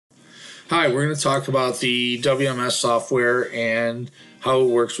Hi, we're going to talk about the WMS software and how it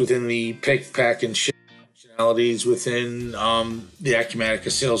works within the pick, pack, and ship functionalities within the Acumatica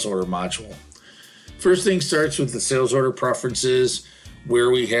sales order module. First thing starts with the sales order preferences, where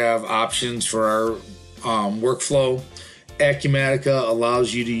we have options for our workflow. Acumatica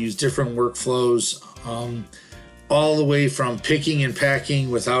allows you to use different workflows, all the way from picking and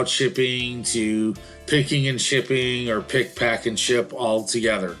packing without shipping to picking and shipping, or pick, pack, and ship all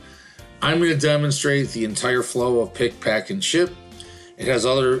together. I'm going to demonstrate the entire flow of pick, pack, and ship. It has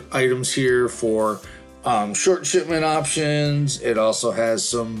other items here for short shipment options. It also has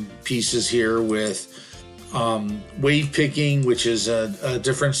some pieces here with wave picking, which is a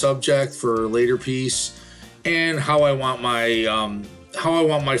different subject for a later piece, and how I want my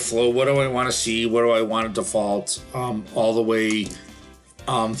flow. What do I want to see? What do I want to default all the way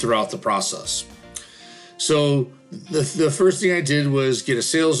throughout the process? So the first thing I did was get a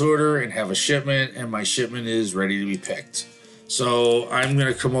sales order and have a shipment, and my shipment is ready to be picked. So I'm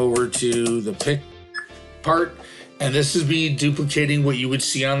going to come over to the pick part, and this is me duplicating what you would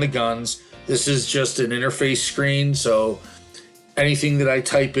see on the guns. This is just an interface screen, so anything that I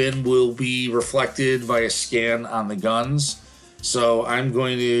type in will be reflected via scan on the guns. So I'm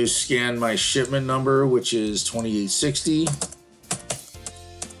going to scan my shipment number, which is 2860.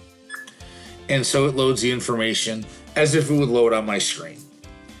 And so it loads the information as if it would load on my screen.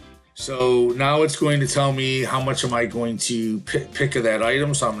 So now it's going to tell me how much am I going to pick of that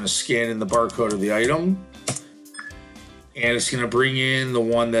item. So I'm going to scan in the barcode of the item, and it's going to bring in the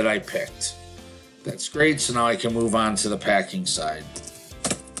one that I picked. That's great. So now I can move on to the packing side.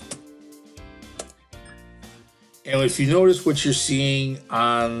 And if you notice what you're seeing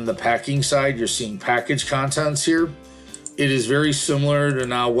on the packing side, you're seeing package contents here. It is very similar to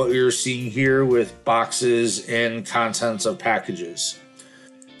now what you're seeing here with boxes and contents of packages.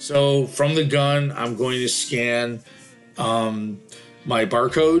 So from the gun, I'm going to scan my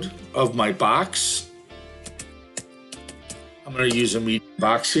barcode of my box. I'm going to use a medium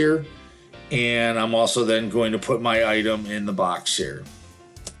box here. And I'm also then going to put my item in the box here.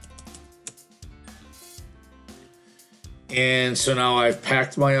 And so now I've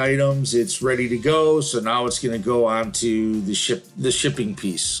packed my items, it's ready to go. So now it's going to go on to the shipping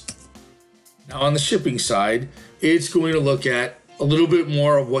piece. Now on the shipping side, it's going to look at a little bit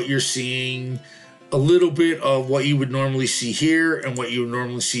more of what you're seeing, a little bit of what you would normally see here and what you would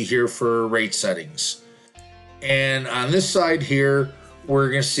normally see here for rate settings. And on this side here, we're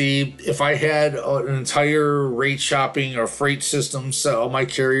going to see if I had an entire rate shopping or freight system set, all my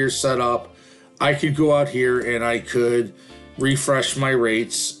carriers set up, I could go out here and I could refresh my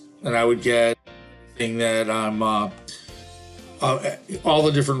rates, and I would get everything that I'm all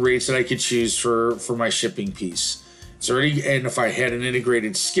the different rates that I could choose for my shipping piece. It's already, and if I had an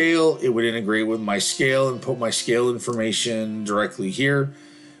integrated scale, it would integrate with my scale and put my scale information directly here.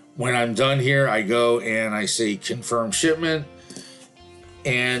 When I'm done here, I go and I say confirm shipment.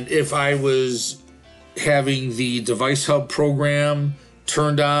 And if I was having the Device Hub program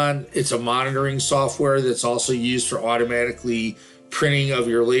turned on, it's a monitoring software that's also used for automatically printing of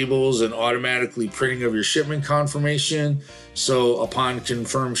your labels and automatically printing of your shipment confirmation. So upon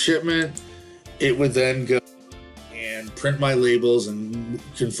confirmed shipment, it would then go and print my labels and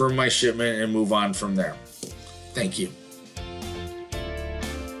confirm my shipment and move on from there. Thank you.